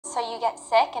So you get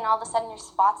sick and all of a sudden your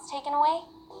spot's taken away?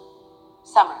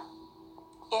 Summer,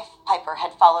 if Piper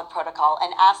had followed protocol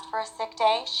and asked for a sick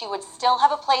day, she would still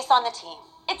have a place on the team.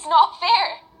 It's not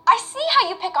fair. I see how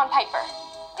you pick on Piper.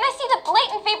 And I see the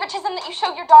blatant favoritism that you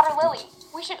show your daughter Lily.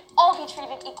 We should all be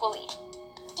treated equally.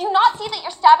 Do you not see that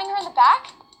you're stabbing her in the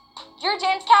back? You're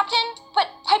dance captain,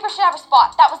 but Piper should have her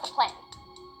spot. That was the plan.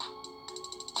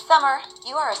 Summer,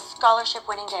 you are a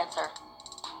scholarship-winning dancer.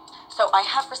 So I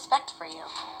have respect for you.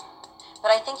 But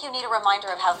I think you need a reminder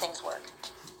of how things work.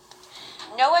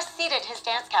 Noah ceded his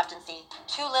dance captaincy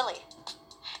to Lily.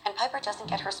 And Piper doesn't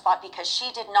get her spot because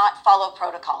she did not follow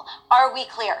protocol. Are we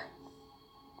clear?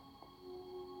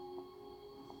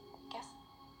 Yes.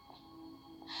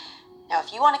 Now,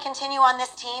 if you want to continue on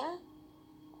this team,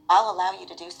 I'll allow you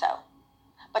to do so.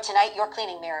 But tonight, you're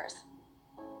cleaning mirrors.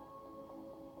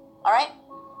 All right?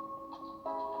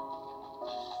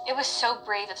 It was so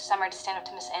brave of Summer to stand up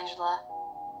to Miss Angela.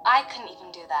 I couldn't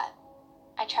even do that.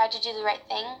 I tried to do the right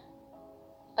thing,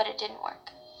 but it didn't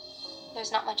work.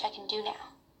 There's not much I can do now.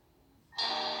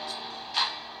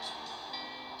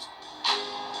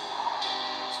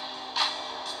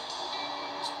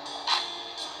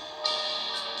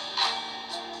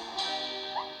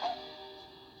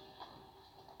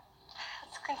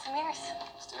 Let's clean some mirrors.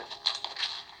 Let's do it.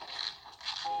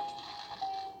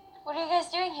 What are you guys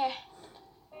doing here?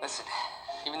 Listen,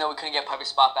 even though we couldn't get Piper's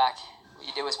spot back, what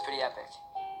you did was pretty epic.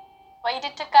 What you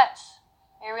did took guts.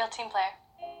 You're a real team player.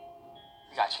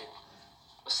 We got you.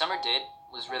 What Summer did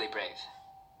was really brave,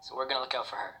 so we're gonna look out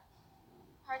for her.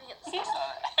 Hard to get this.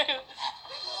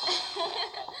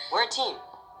 We're a team.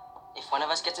 If one of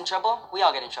us gets in trouble, we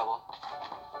all get in trouble.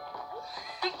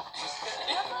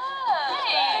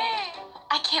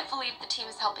 I can't believe the team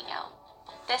is helping out.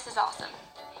 This is awesome.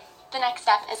 The next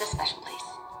step is a special place.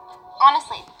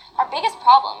 Honestly, our biggest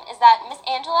problem is that Miss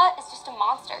Angela is just a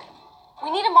monster.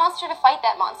 We need a monster to fight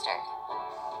that monster.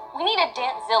 We need a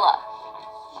Dancezilla.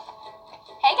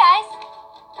 Hey guys,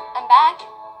 I'm back.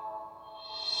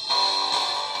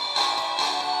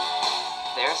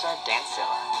 There's our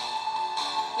Dancezilla.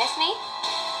 Miss me?